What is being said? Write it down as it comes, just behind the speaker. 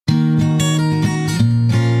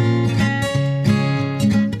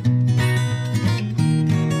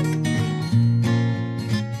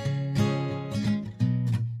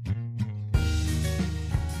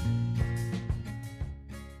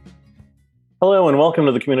Hello and welcome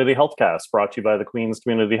to the Community Healthcast, brought to you by the Queen's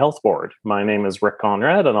Community Health Board. My name is Rick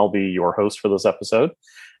Conrad, and I'll be your host for this episode.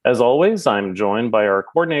 As always, I'm joined by our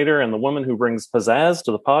coordinator and the woman who brings pizzazz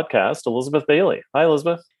to the podcast, Elizabeth Bailey. Hi,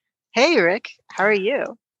 Elizabeth. Hey, Rick. How are you?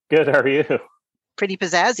 Good. How are you? Pretty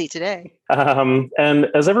pizzazzy today. And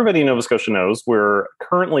as everybody in Nova Scotia knows, we're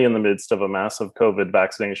currently in the midst of a massive COVID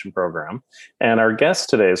vaccination program. And our guest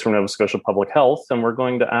today is from Nova Scotia Public Health, and we're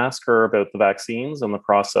going to ask her about the vaccines and the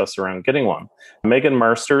process around getting one. Megan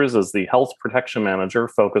Marsters is the Health Protection Manager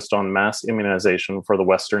focused on mass immunization for the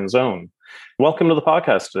Western Zone. Welcome to the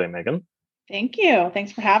podcast today, Megan. Thank you.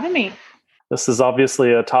 Thanks for having me. This is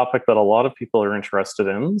obviously a topic that a lot of people are interested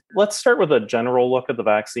in. Let's start with a general look at the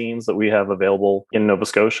vaccines that we have available in Nova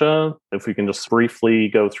Scotia. If we can just briefly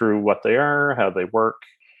go through what they are, how they work.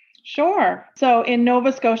 Sure. So in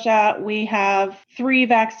Nova Scotia, we have 3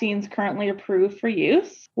 vaccines currently approved for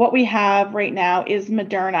use. What we have right now is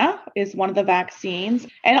Moderna is one of the vaccines,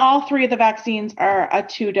 and all 3 of the vaccines are a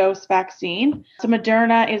 2-dose vaccine. So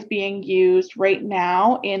Moderna is being used right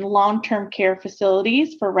now in long-term care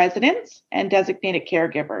facilities for residents and designated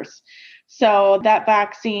caregivers. So that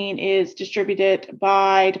vaccine is distributed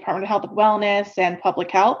by Department of Health and Wellness and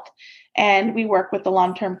Public Health. And we work with the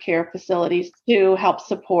long-term care facilities to help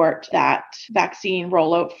support that vaccine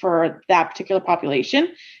rollout for that particular population.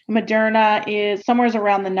 Moderna is somewhere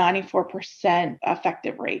around the 94%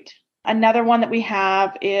 effective rate. Another one that we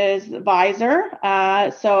have is Pfizer.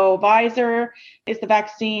 So Pfizer is the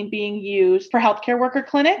vaccine being used for healthcare worker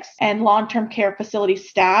clinics and long-term care facility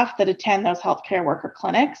staff that attend those healthcare worker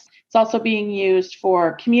clinics. It's also being used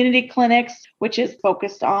for community clinics, which is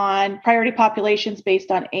focused on priority populations based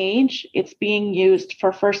on age. It's being used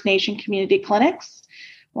for First Nation community clinics.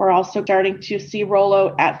 We're also starting to see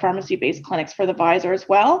rollout at pharmacy-based clinics for the Pfizer as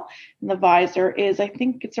well. And the Pfizer is, I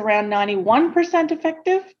think it's around 91%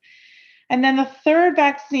 effective. And then the third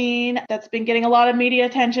vaccine that's been getting a lot of media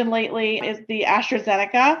attention lately is the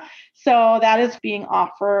AstraZeneca. So that is being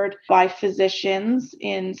offered by physicians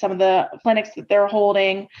in some of the clinics that they're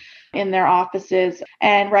holding in their offices,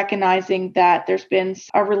 and recognizing that there's been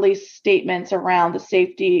a release statements around the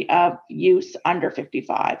safety of use under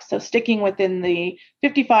 55. So sticking within the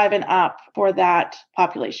 55 and up for that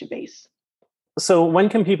population base. So when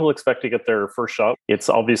can people expect to get their first shot? It's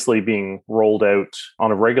obviously being rolled out on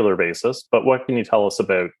a regular basis, but what can you tell us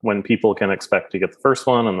about when people can expect to get the first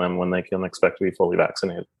one and then when they can expect to be fully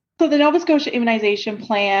vaccinated? So the Nova Scotia Immunization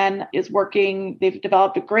Plan is working. They've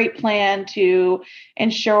developed a great plan to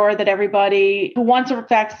ensure that everybody who wants a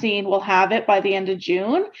vaccine will have it by the end of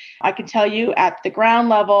June. I can tell you at the ground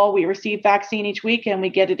level, we receive vaccine each week and we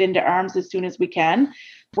get it into arms as soon as we can.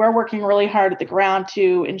 We're working really hard at the ground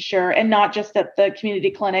to ensure, and not just at the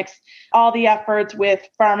community clinics, all the efforts with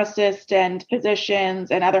pharmacists and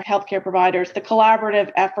physicians and other healthcare providers, the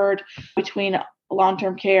collaborative effort between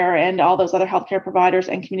long-term care and all those other healthcare providers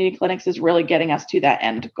and community clinics is really getting us to that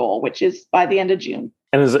end goal, which is by the end of June.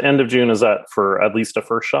 And is the end of June, is that for at least a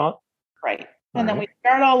first shot? Right. And then we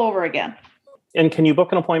start all over again. And can you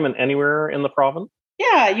book an appointment anywhere in the province?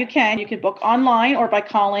 Yeah, you can. You can book online or by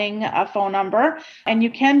calling a phone number, and you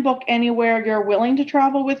can book anywhere you're willing to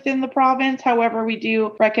travel within the province. However, we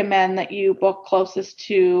do recommend that you book closest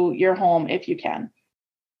to your home if you can.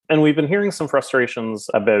 And we've been hearing some frustrations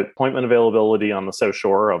about appointment availability on the South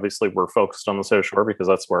Shore. Obviously, we're focused on the South Shore because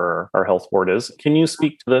that's where our health board is. Can you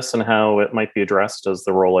speak to this and how it might be addressed as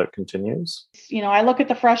the rollout continues? You know, I look at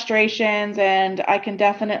the frustrations and I can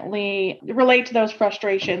definitely relate to those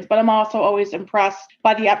frustrations, but I'm also always impressed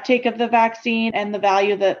by the uptake of the vaccine and the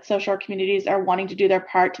value that South Shore communities are wanting to do their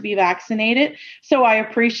part to be vaccinated. So I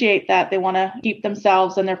appreciate that they want to keep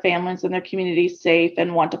themselves and their families and their communities safe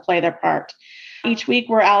and want to play their part. Each week,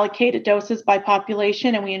 we're allocated doses by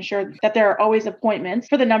population, and we ensure that there are always appointments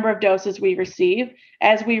for the number of doses we receive.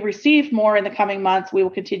 As we receive more in the coming months, we will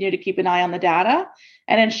continue to keep an eye on the data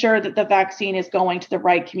and ensure that the vaccine is going to the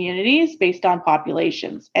right communities based on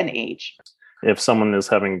populations and age. If someone is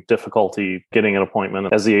having difficulty getting an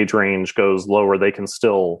appointment, as the age range goes lower, they can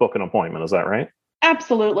still book an appointment. Is that right?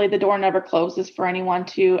 Absolutely. The door never closes for anyone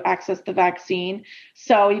to access the vaccine.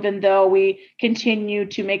 So even though we continue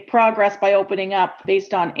to make progress by opening up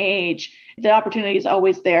based on age, the opportunity is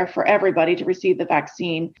always there for everybody to receive the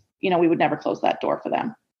vaccine. You know, we would never close that door for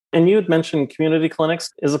them. And you had mentioned community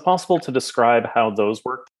clinics. Is it possible to describe how those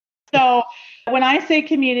work? So when I say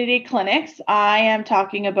community clinics, I am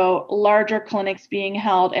talking about larger clinics being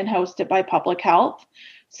held and hosted by public health.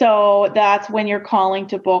 So that's when you're calling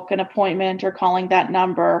to book an appointment or calling that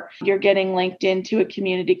number, you're getting linked into a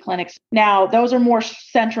community clinic. Now, those are more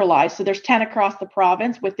centralized. So there's 10 across the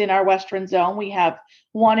province within our Western zone. We have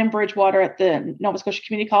one in Bridgewater at the Nova Scotia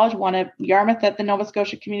Community College, one at Yarmouth at the Nova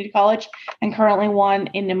Scotia Community College, and currently one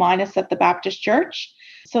in Neminas at the Baptist Church.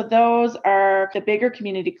 So those are the bigger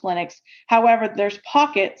community clinics. However, there's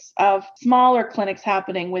pockets of smaller clinics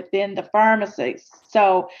happening within the pharmacies.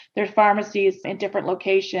 So there's pharmacies in different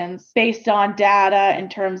locations based on data in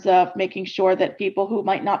terms of making sure that people who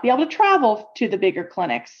might not be able to travel to the bigger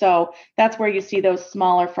clinics. So that's where you see those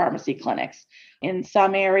smaller pharmacy clinics. In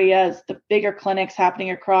some areas, the bigger clinics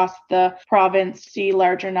happening across the province see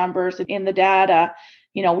larger numbers in the data.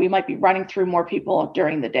 We might be running through more people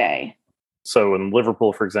during the day. So in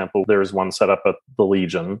Liverpool, for example, there's one set up at the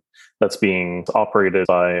Legion that's being operated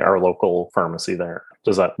by our local pharmacy there.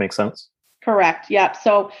 Does that make sense? Correct. Yep.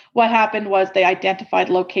 So what happened was they identified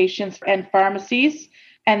locations and pharmacies,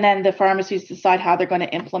 and then the pharmacies decide how they're going to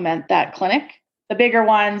implement that clinic. The bigger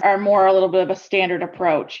ones are more a little bit of a standard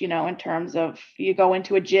approach, in terms of you go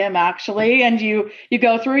into a gym actually, and you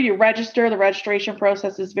go through, you register. The registration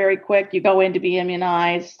process is very quick. You go in to be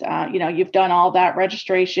immunized. You've done all that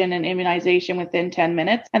registration and immunization within 10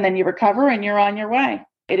 minutes, and then you recover and you're on your way.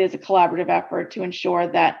 It is a collaborative effort to ensure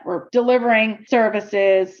that we're delivering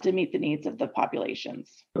services to meet the needs of the populations.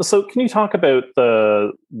 So can you talk about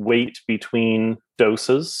the wait between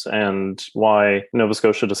doses and why Nova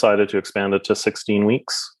Scotia decided to expand it to 16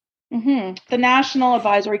 weeks? Mm-hmm. The National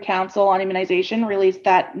Advisory Council on Immunization released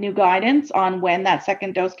that new guidance on when that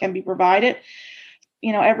second dose can be provided.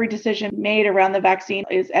 Every decision made around the vaccine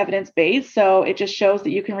is evidence-based. So it just shows that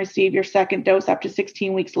you can receive your second dose up to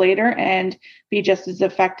 16 weeks later and be just as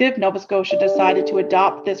effective. Nova Scotia decided to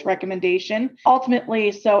adopt this recommendation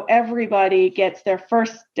ultimately so everybody gets their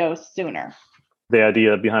first dose sooner. The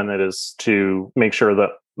idea behind that is to make sure that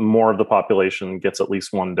more of the population gets at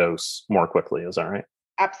least one dose more quickly. Is that right?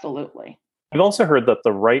 Absolutely. I've also heard that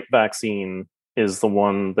the right vaccine is the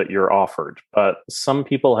one that you're offered. But some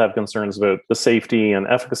people have concerns about the safety and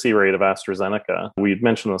efficacy rate of AstraZeneca. We'd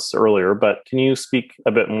mentioned this earlier, but can you speak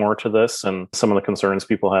a bit more to this and some of the concerns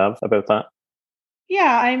people have about that?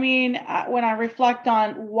 Yeah, when I reflect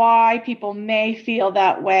on why people may feel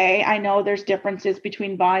that way, I know there's differences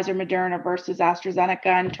between Pfizer, Moderna versus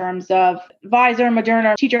AstraZeneca in terms of Pfizer and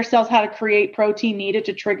Moderna teach our cells how to create protein needed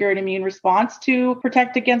to trigger an immune response to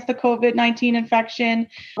protect against the COVID-19 infection,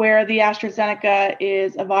 where the AstraZeneca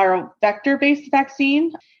is a viral vector-based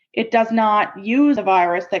vaccine. It does not use a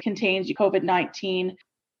virus that contains COVID-19,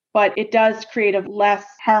 but it does create a less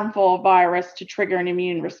harmful virus to trigger an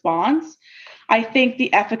immune response. I think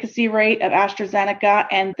the efficacy rate of AstraZeneca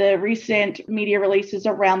and the recent media releases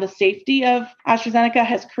around the safety of AstraZeneca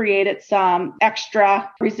has created some extra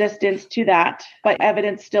resistance to that. But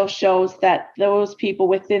evidence still shows that those people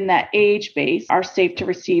within that age base are safe to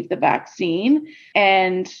receive the vaccine.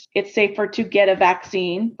 And it's safer to get a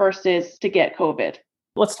vaccine versus to get COVID.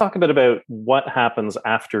 Let's talk a bit about what happens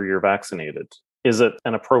after you're vaccinated. Is it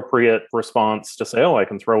an appropriate response to say, I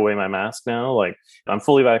can throw away my mask now? Like, I'm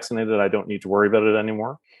fully vaccinated. I don't need to worry about it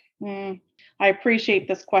anymore. I appreciate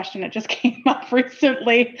this question. It just came up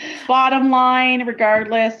recently. Bottom line,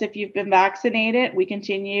 regardless if you've been vaccinated, we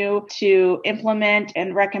continue to implement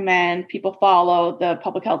and recommend people follow the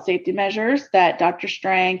public health safety measures that Dr.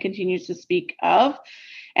 Strang continues to speak of.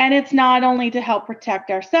 And it's not only to help protect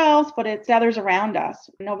ourselves, but it's others around us.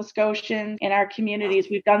 Nova Scotians in our communities,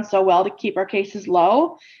 we've done so well to keep our cases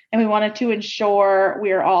low. And we wanted to ensure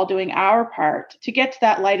we are all doing our part to get to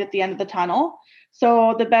that light at the end of the tunnel.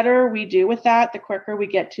 So the better we do with that, the quicker we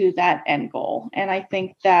get to that end goal. And I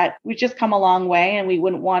think that we've just come a long way and we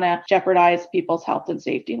wouldn't want to jeopardize people's health and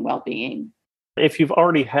safety and well-being. If you've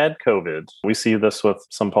already had COVID, we see this with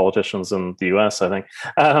some politicians in the US, I think,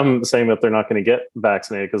 saying that they're not going to get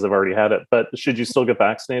vaccinated because they've already had it. But should you still get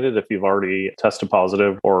vaccinated if you've already tested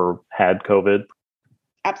positive or had COVID?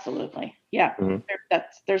 Absolutely. Yeah. Mm-hmm.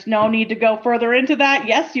 There's no need to go further into that.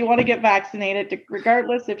 Yes, you want to get vaccinated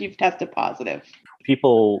regardless if you've tested positive.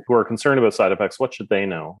 People who are concerned about side effects, what should they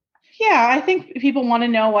know? Yeah, I think people want to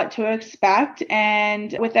know what to expect.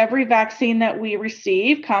 And with every vaccine that we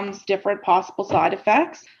receive comes different possible side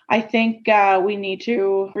effects. I think we need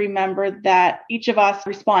to remember that each of us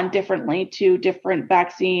respond differently to different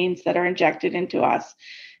vaccines that are injected into us.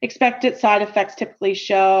 Expected side effects typically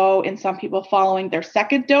show in some people following their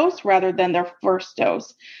second dose rather than their first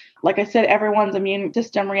dose. Like I said, everyone's immune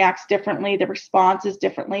system reacts differently. The response is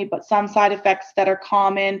differently, but some side effects that are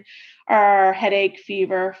common are headache,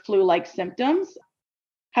 fever, flu-like symptoms.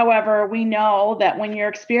 However, we know that when you're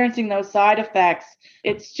experiencing those side effects,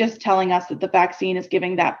 it's just telling us that the vaccine is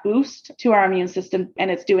giving that boost to our immune system and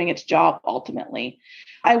it's doing its job ultimately.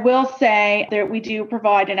 I will say that we do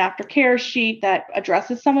provide an aftercare sheet that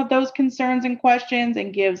addresses some of those concerns and questions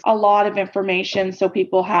and gives a lot of information so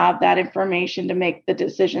people have that information to make the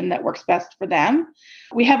decision that works best for them.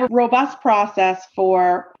 We have a robust process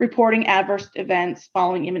for reporting adverse events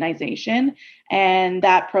following immunization, and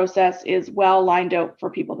that process is well lined out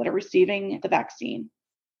for people that are receiving the vaccine.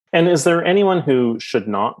 And is there anyone who should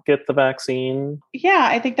not get the vaccine? Yeah,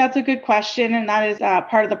 I think that's a good question. And that is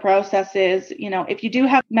part of the process is, if you do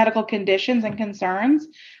have medical conditions and concerns,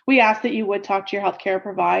 we ask that you would talk to your healthcare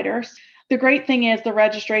providers. The great thing is the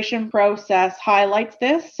registration process highlights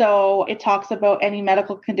this. So it talks about any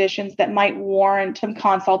medical conditions that might warrant some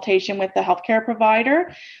consultation with the healthcare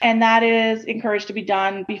provider. And that is encouraged to be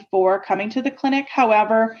done before coming to the clinic.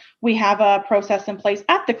 However, we have a process in place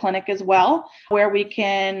at the clinic as well, where we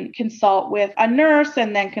can consult with a nurse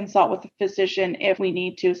and then consult with a physician if we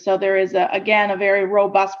need to. So there is, again, a very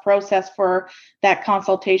robust process for that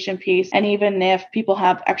consultation piece. And even if people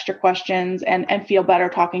have extra questions and feel better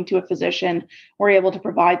talking to a physician, we're able to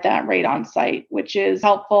provide that right on site, which is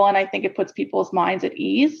helpful. And I think it puts people's minds at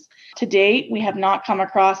ease. To date, we have not come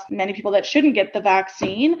across many people that shouldn't get the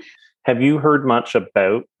vaccine. Have you heard much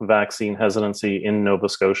about vaccine hesitancy in Nova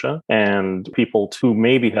Scotia and people who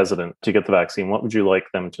may be hesitant to get the vaccine? What would you like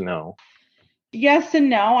them to know? Yes and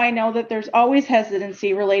no. I know that there's always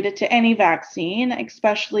hesitancy related to any vaccine,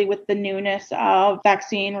 especially with the newness of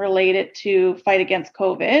vaccine related to fight against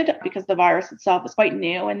COVID, because the virus itself is quite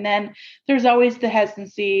new. And then there's always the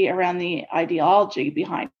hesitancy around the ideology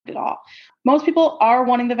behind it all. Most people are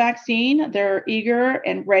wanting the vaccine. They're eager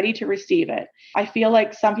and ready to receive it. I feel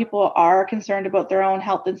like some people are concerned about their own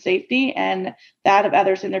health and safety and that of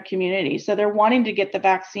others in their community. So they're wanting to get the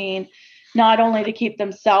vaccine not only to keep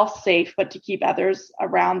themselves safe, but to keep others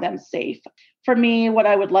around them safe. For me, what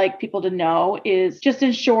I would like people to know is just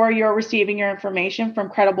ensure you're receiving your information from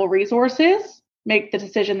credible resources. Make the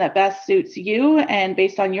decision that best suits you and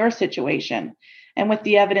based on your situation and with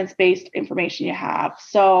the evidence-based information you have.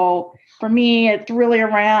 So for me, it's really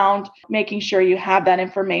around making sure you have that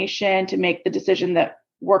information to make the decision that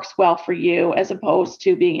works well for you, as opposed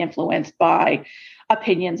to being influenced by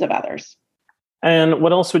opinions of others. And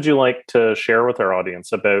what else would you like to share with our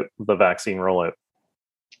audience about the vaccine rollout?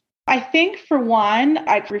 I think for one,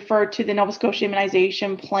 I refer to the Nova Scotia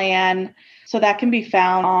Immunization Plan. So that can be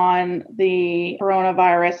found on the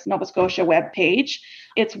Coronavirus Nova Scotia webpage.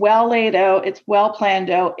 It's well laid out. It's well planned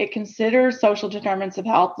out. It considers social determinants of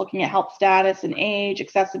health, looking at health status and age,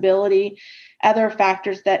 accessibility, other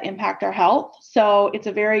factors that impact our health. So it's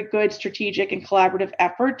a very good strategic and collaborative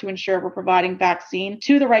effort to ensure we're providing vaccine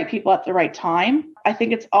to the right people at the right time. I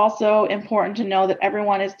think it's also important to know that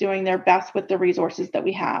everyone is doing their best with the resources that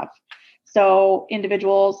we have. So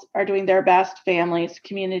individuals are doing their best, families,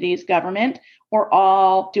 communities, government. We're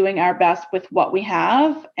all doing our best with what we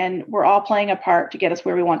have, and we're all playing a part to get us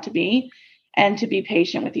where we want to be and to be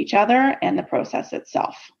patient with each other and the process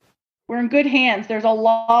itself. We're in good hands. There's a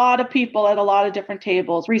lot of people at a lot of different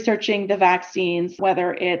tables researching the vaccines,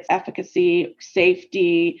 whether it's efficacy,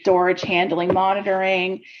 safety, storage, handling,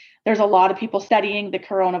 monitoring. There's a lot of people studying the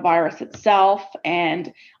coronavirus itself.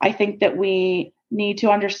 And I think that we need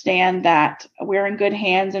to understand that we're in good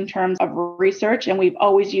hands in terms of research, and we've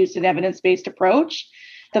always used an evidence-based approach.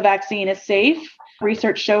 The vaccine is safe.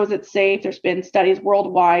 Research shows it's safe. There's been studies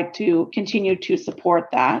worldwide to continue to support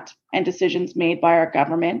that and decisions made by our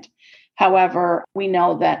government. However, we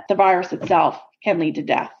know that the virus itself can lead to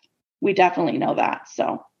death. We definitely know that.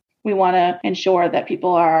 So we want to ensure that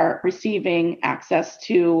people are receiving access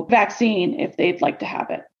to vaccine if they'd like to have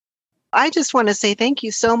it. I just want to say thank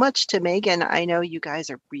you so much to Megan. I know you guys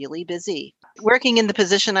are really busy. Working in the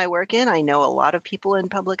position I work in, I know a lot of people in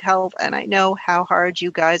public health, and I know how hard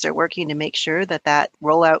you guys are working to make sure that that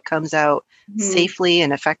rollout comes out safely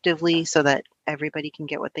and effectively so that everybody can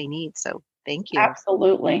get what they need. So thank you.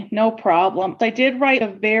 Absolutely. No problem. I did write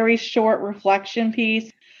a very short reflection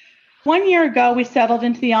piece. 1 year ago, we settled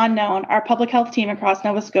into the unknown. Our public health team across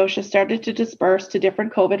Nova Scotia started to disperse to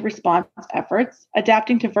different COVID response efforts,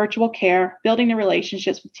 adapting to virtual care, building the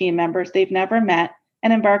relationships with team members they've never met,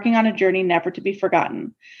 and embarking on a journey never to be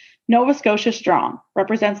forgotten. Nova Scotia Strong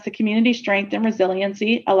represents the community strength and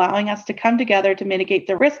resiliency, allowing us to come together to mitigate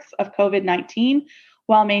the risks of COVID-19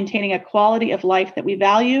 while maintaining a quality of life that we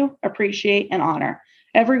value, appreciate, and honor.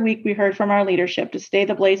 Every week, we heard from our leadership to stay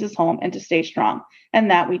the blazes home and to stay strong,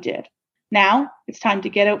 and that we did. Now, it's time to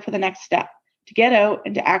get out for the next step, to get out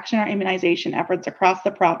and to action our immunization efforts across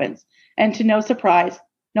the province. And to no surprise,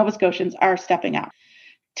 Nova Scotians are stepping up.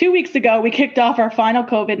 2 weeks ago, we kicked off our final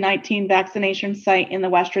COVID-19 vaccination site in the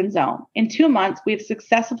Western Zone. In 2 months, we've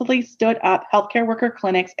successfully stood up healthcare worker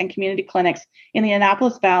clinics and community clinics in the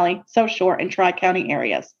Annapolis Valley, South Shore, and Tri-County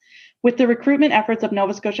areas. With the recruitment efforts of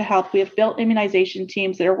Nova Scotia Health, we have built immunization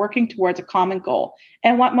teams that are working towards a common goal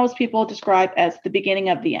and what most people describe as the beginning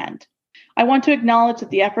of the end. I want to acknowledge that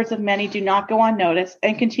the efforts of many do not go unnoticed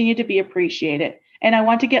and continue to be appreciated. And I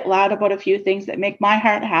want to get loud about a few things that make my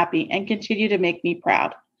heart happy and continue to make me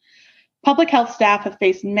proud. Public health staff have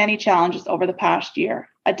faced many challenges over the past year,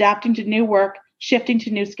 adapting to new work, shifting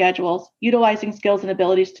to new schedules, utilizing skills and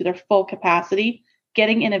abilities to their full capacity,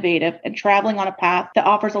 getting innovative, and traveling on a path that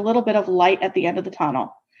offers a little bit of light at the end of the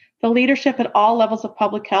tunnel. The leadership at all levels of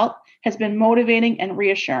public health has been motivating and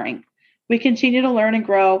reassuring. We continue to learn and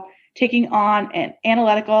grow, taking on an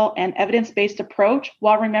analytical and evidence-based approach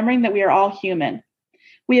while remembering that we are all human.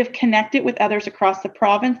 We have connected with others across the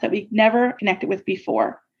province that we've never connected with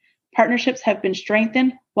before. Partnerships have been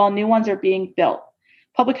strengthened while new ones are being built.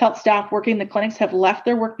 Public health staff working in the clinics have left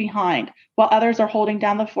their work behind while others are holding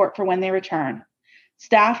down the fort for when they return.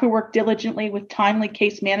 Staff who work diligently with timely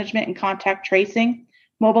case management and contact tracing,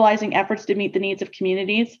 mobilizing efforts to meet the needs of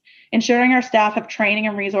communities, ensuring our staff have training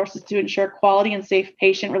and resources to ensure quality and safe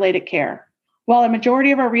patient-related care. While a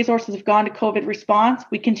majority of our resources have gone to COVID response,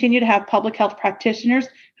 we continue to have public health practitioners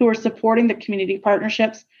who are supporting the community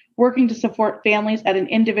partnerships, working to support families at an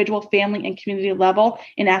individual, family, and community level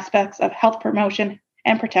in aspects of health promotion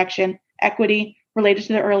and protection, equity related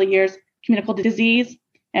to the early years, communicable disease,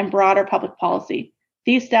 and broader public policy.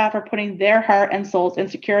 These staff are putting their heart and souls in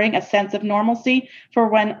securing a sense of normalcy for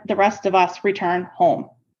when the rest of us return home.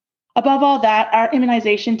 Above all that, our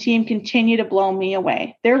immunization team continue to blow me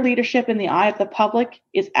away. Their leadership in the eye of the public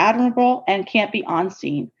is admirable and can't be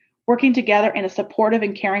unseen. Working together in a supportive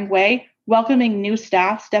and caring way, welcoming new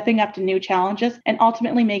staff, stepping up to new challenges, and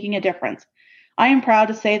ultimately making a difference. I am proud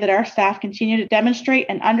to say that our staff continue to demonstrate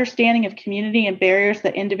an understanding of community and barriers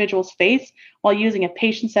that individuals face while using a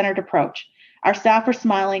patient-centered approach. Our staff are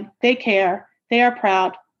smiling, they care, they are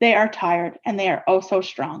proud, they are tired, and they are oh so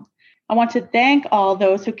strong. I want to thank all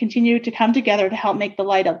those who continue to come together to help make the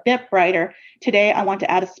light a bit brighter. Today, I want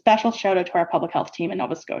to add a special shout out to our public health team in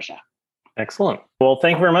Nova Scotia. Excellent. Well,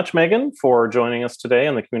 thank you very much, Megan, for joining us today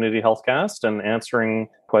on the Community Health Cast and answering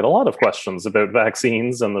quite a lot of questions about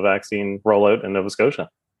vaccines and the vaccine rollout in Nova Scotia.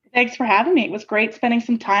 Thanks for having me. It was great spending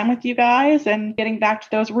some time with you guys and getting back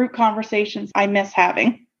to those root conversations I miss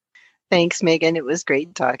having. Thanks, Megan. It was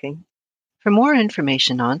great talking. For more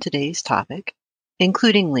information on today's topic,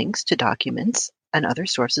 including links to documents and other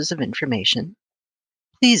sources of information,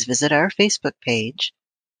 please visit our Facebook page,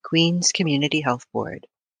 Queen's Community Health Board,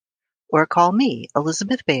 or call me,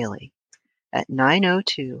 Elizabeth Bailey, at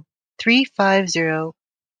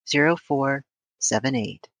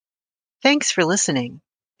 902-350-0478. Thanks for listening,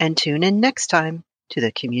 and tune in next time to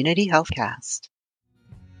the Community Health Cast.